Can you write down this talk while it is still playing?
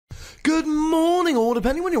Good morning, or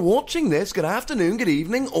depending when you're watching this, good afternoon, good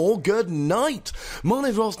evening, or good night. My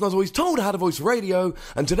name's Ross, and as always told, How to Voice Radio,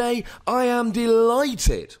 and today I am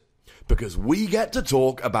delighted because we get to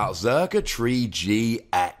talk about Xurkitree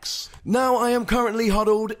GX. Now, I am currently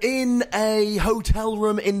huddled in a hotel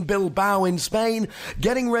room in Bilbao in Spain,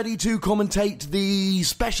 getting ready to commentate the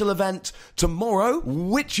special event tomorrow,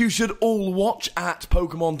 which you should all watch at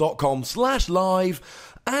pokemon.com/live.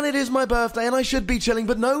 And it is my birthday and I should be chilling,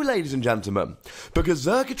 but no, ladies and gentlemen, because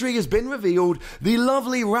Xurkitree has been revealed, the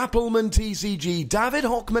lovely Rappelmann TCG, David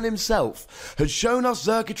Hockman himself, has shown us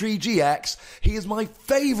Xurkitree GX. He is my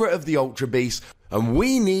favourite of the Ultra Beasts, and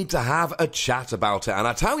we need to have a chat about it. And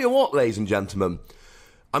I tell you what, ladies and gentlemen,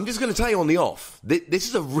 I'm just going to tell you on the off, this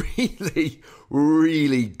is a really,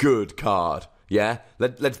 really good card, yeah?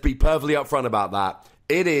 Let's be perfectly upfront about that.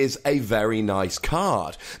 It is a very nice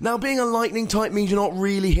card. Now, being a lightning type means you're not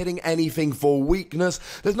really hitting anything for weakness.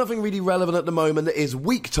 There's nothing really relevant at the moment that is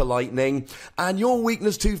weak to lightning, and your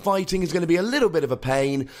weakness to fighting is going to be a little bit of a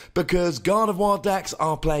pain because Gardevoir decks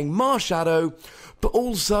are playing Marshadow, but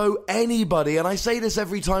also anybody, and I say this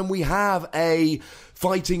every time we have a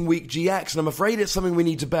fighting weak GX, and I'm afraid it's something we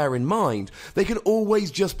need to bear in mind, they can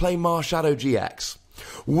always just play Marshadow GX.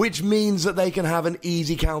 Which means that they can have an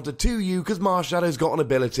easy counter to you because Marshadow's got an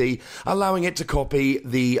ability allowing it to copy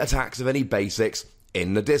the attacks of any basics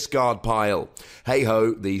in the discard pile. Hey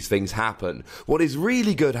ho, these things happen. What is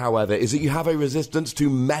really good, however, is that you have a resistance to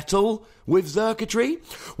metal with Xurkitree,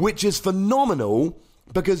 which is phenomenal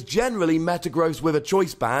because generally Metagross with a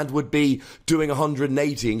choice band would be doing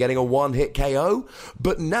 180 and getting a one-hit KO,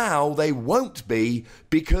 but now they won't be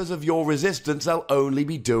because of your resistance. They'll only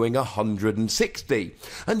be doing 160.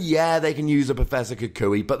 And yeah, they can use a Professor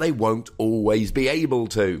Kukui, but they won't always be able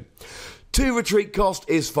to. 2 retreat cost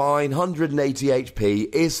is fine, 180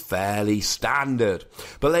 HP is fairly standard.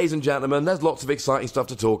 But ladies and gentlemen, there's lots of exciting stuff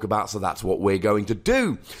to talk about, so that's what we're going to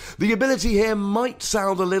do. The ability here might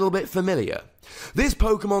sound a little bit familiar. This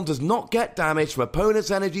Pokemon does not get damage from opponent's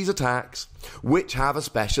energies attacks, which have a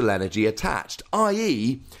special energy attached,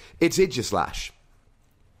 i.e., it's Aegislash.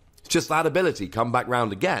 It's just that ability, come back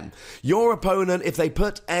round again. Your opponent, if they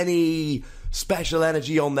put any special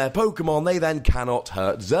energy on their Pokemon, they then cannot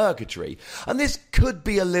hurt Xurkitree. And this could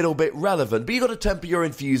be a little bit relevant, but you've got to temper your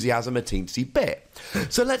enthusiasm a teensy bit.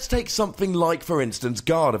 So let's take something like, for instance,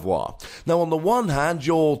 Gardevoir. Now, on the one hand,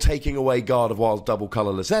 you're taking away Gardevoir's double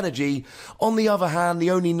colourless energy. On the other hand,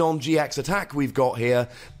 the only non-GX attack we've got here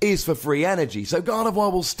is for free energy. So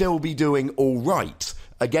Gardevoir will still be doing all right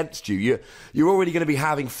against you. You're already going to be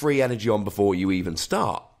having free energy on before you even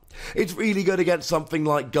start. It's really good against something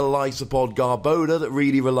like Golisopod Garbodor that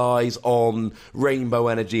really relies on rainbow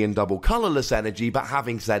energy and double colourless energy, but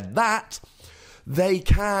having said that, they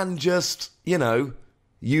can just,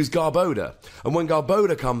 use Garbodor. And when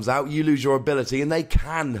Garbodor comes out, you lose your ability and they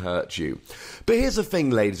can hurt you. But here's the thing,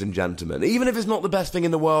 ladies and gentlemen, even if it's not the best thing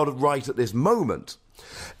in the world right at this moment,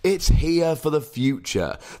 it's here for the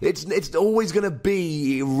future. It's always going to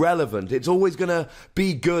be relevant. It's always going to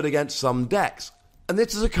be good against some decks. And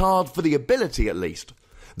this is a card for the ability, at least,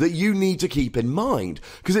 that you need to keep in mind.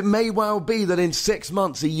 Because it may well be that in 6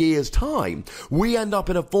 months, a year's time, we end up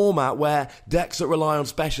in a format where decks that rely on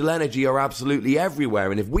special energy are absolutely everywhere.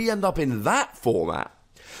 And if we end up in that format,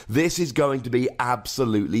 this is going to be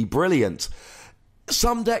absolutely brilliant.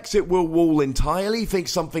 Some decks it will wall entirely, think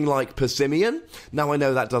something like Persimmon. Now I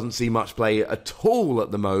know that doesn't see much play at all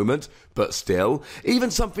at the moment, but still.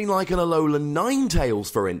 Even something like an Alolan Ninetales,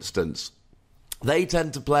 for instance. They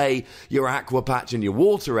tend to play your Aqua Patch and your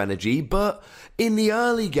Water Energy, but in the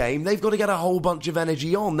early game, they've got to get a whole bunch of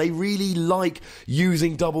energy on. They really like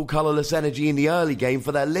using double colourless energy in the early game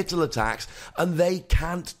for their little attacks, and they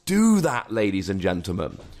can't do that, ladies and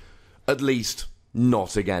gentlemen. At least,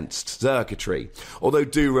 not against Xurkitree. Although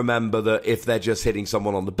do remember that if they're just hitting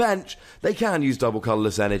someone on the bench, they can use double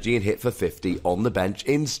colourless energy and hit for 50 on the bench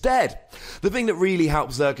instead. The thing that really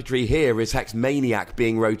helps Xurkitree here is Hex Maniac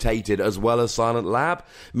being rotated as well as Silent Lab,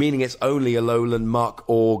 meaning it's only Alolan, Muck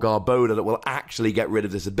or Garbodor that will actually get rid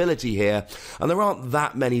of this ability here, and there aren't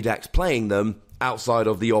that many decks playing them outside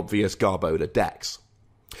of the obvious Garbodor decks.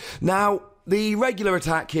 Now, the regular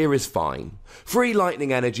attack here is fine. Free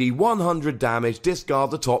lightning energy, 100 damage, discard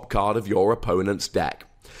the top card of your opponent's deck.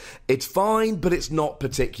 It's fine, but it's not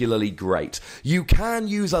particularly great. You can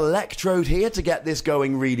use Electrode here to get this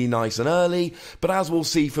going really nice and early, but as we'll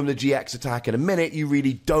see from the GX attack in a minute, you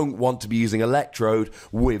really don't want to be using Electrode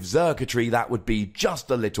with Xurkitree. That would be just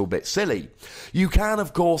a little bit silly. You can,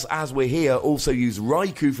 of course, as we're here, also use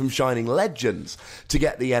Raikou from Shining Legends to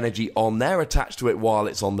get the energy on there, attached to it while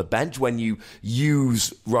it's on the bench when you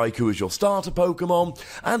use Raikou as your starter Pokemon.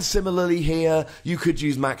 And similarly here, you could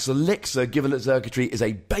use Max Elixir, given that Xurkitree is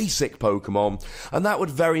a basic Pokemon, and that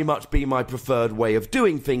would very much be my preferred way of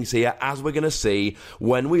doing things here, as we're going to see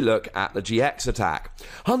when we look at the GX attack.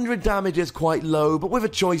 100 damage is quite low, but with a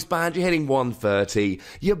choice band, you're hitting 130.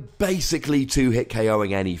 You're basically 2-hit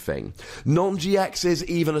KOing anything. Non-GXs,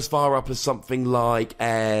 even as far up as something like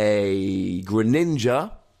a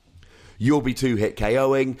Greninja, you'll be 2-hit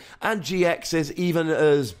KOing, and GXs, even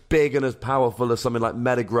as big and as powerful as something like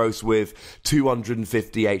Metagross with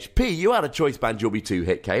 250 HP, you add a choice band, you'll be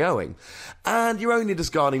 2-hit KOing. And you're only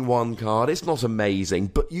discarding one card. It's not amazing,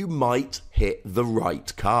 but you might hit the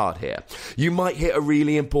right card here. You might hit a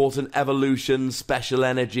really important evolution, special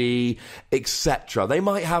energy, etc. They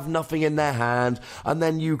might have nothing in their hand, and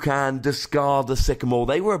then you can discard the Sycamore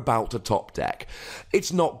they were about to top deck.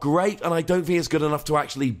 It's not great, and I don't think it's good enough to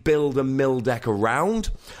actually build a mill deck around.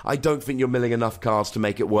 I don't think you're milling enough cards to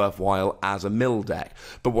make it worthwhile as a mill deck.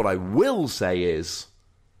 But what I will say is,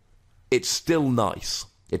 it's still nice.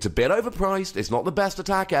 It's a bit overpriced, it's not the best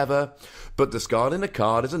attack ever, but discarding a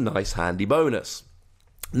card is a nice handy bonus.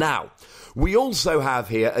 Now, we also have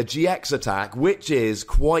here a GX attack, which is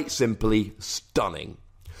quite simply stunning.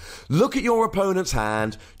 Look at your opponent's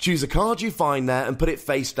hand, choose a card you find there, and put it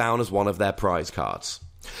face down as one of their prize cards.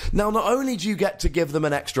 Now, not only do you get to give them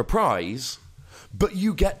an extra prize, but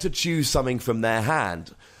you get to choose something from their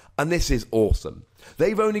hand. And this is awesome.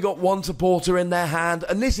 They've only got one supporter in their hand,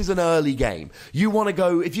 and this is an early game. You want to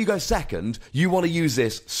go, if you go second, you want to use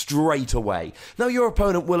this straight away. Now, your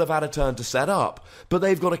opponent will have had a turn to set up, but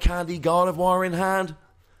they've got a Candy Gardevoir in hand.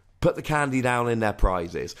 Put the candy down in their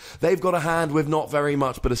prizes. They've got a hand with not very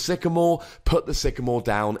much but a Sycamore. Put the Sycamore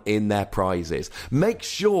down in their prizes. Make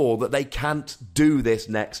sure that they can't do this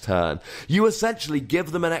next turn. You essentially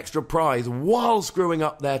give them an extra prize while screwing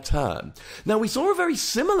up their turn. Now, we saw a very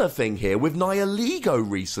similar thing here with Nihilego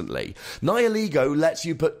recently. Nihilego lets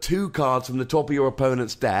you put 2 cards from the top of your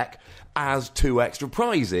opponent's deck as 2 extra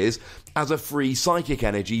prizes as a free Psychic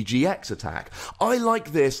Energy GX attack. I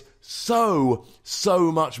like this so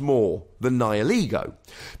much more than Nihilego,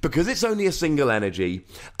 because it's only a single energy,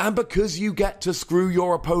 and because you get to screw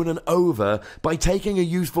your opponent over by taking a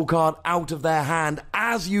useful card out of their hand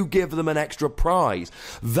as you give them an extra prize.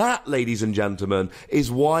 That, ladies and gentlemen,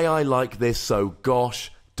 is why I like this so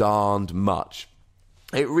gosh darned much.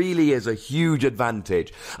 It really is a huge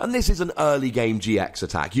advantage, and this is an early game GX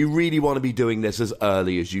attack. You really want to be doing this as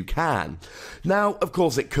early as you can. Now, of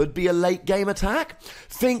course, it could be a late game attack.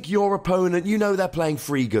 Think your opponent, you know they're playing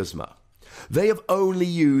free Guzma. They have only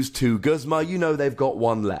used 2 Guzma, you know they've got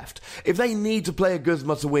 1 left. If they need to play a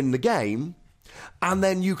Guzma to win the game, and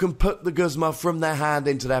then you can put the Guzma from their hand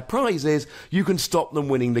into their prizes, you can stop them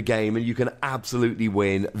winning the game, and you can absolutely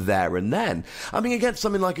win there and then. I mean, against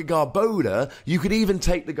something like a Garbodor, you could even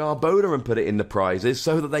take the Garbodor and put it in the prizes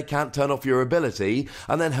so that they can't turn off your ability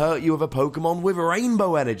and then hurt you with a Pokemon with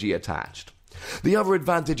Rainbow Energy attached. The other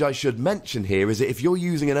advantage I should mention here is that if you're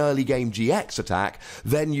using an early game GX attack,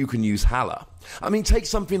 then you can use Hala. I mean, take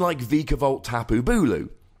something like Vikavolt Tapu Bulu.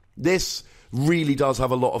 This really does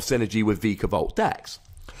have a lot of synergy with Vikavolt decks.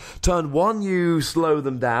 Turn 1, you slow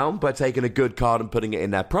them down by taking a good card and putting it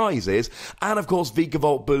in their prizes, and of course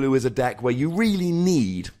Vikavolt Bulu is a deck where you really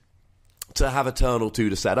need to have a turn or 2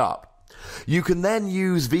 to set up. You can then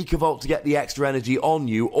use Vikavolt to get the extra energy on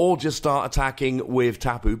you, or just start attacking with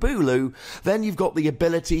Tapu Bulu. Then you've got the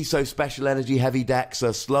ability, so special energy heavy decks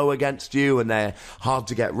are slow against you and they're hard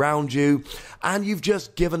to get round you, and you've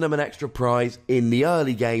just given them an extra prize in the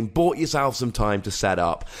early game, bought yourself some time to set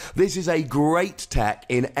up. This is a great tech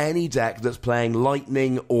in any deck that's playing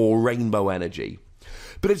Lightning or Rainbow Energy.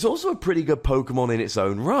 But it's also a pretty good Pokemon in its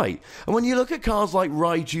own right. And when you look at cards like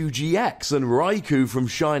Raichu GX and Raikou from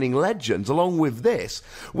Shining Legends, along with this,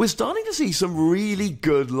 we're starting to see some really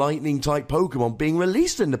good Lightning-type Pokemon being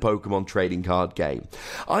released in the Pokemon trading card game.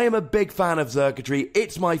 I am a big fan of Xurkitree.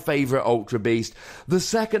 It's my favourite Ultra Beast. The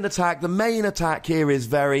second attack, the main attack here is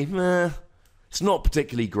very, it's not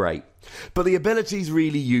particularly great. But the ability's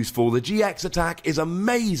really useful. The GX attack is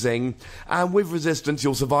amazing, and with resistance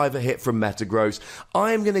you'll survive a hit from Metagross.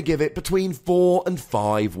 I am going to give it between 4 and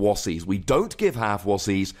 5 Wassies. We don't give half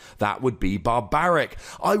Wassies. That would be barbaric.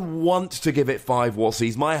 I want to give it 5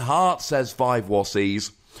 Wassies. My heart says 5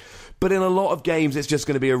 Wassies. But in a lot of games, it's just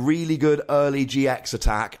going to be a really good early GX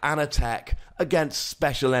attack and a tech against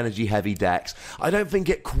special energy heavy decks. I don't think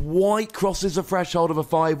it quite crosses the threshold of a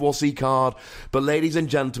 5 WOSSy card, but ladies and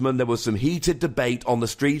gentlemen, there was some heated debate on the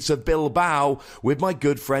streets of Bilbao with my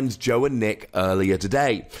good friends Joe and Nick earlier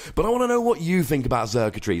today. But I want to know what you think about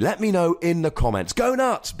Xurkitree. Let me know in the comments. Go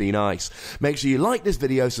nuts, be nice. Make sure you like this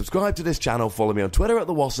video, subscribe to this channel, follow me on Twitter at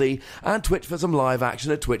the WOSSy, and Twitch for some live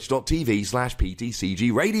action at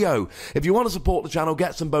twitch.tv/PTCGRadio. If you want to support the channel,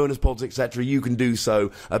 get some bonus pods, etc., you can do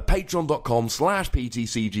so at patreon.com/PTCGRadio.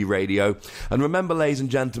 And remember, ladies and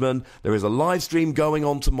gentlemen, there is a live stream going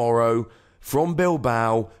on tomorrow from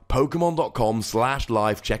Bilbao,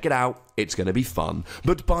 Pokemon.com/live. Check it out. It's going to be fun.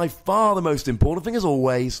 But by far the most important thing, as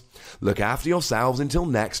always, look after yourselves until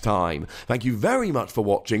next time. Thank you very much for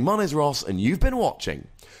watching. My name is Ross, and you've been watching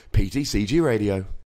PTCG Radio.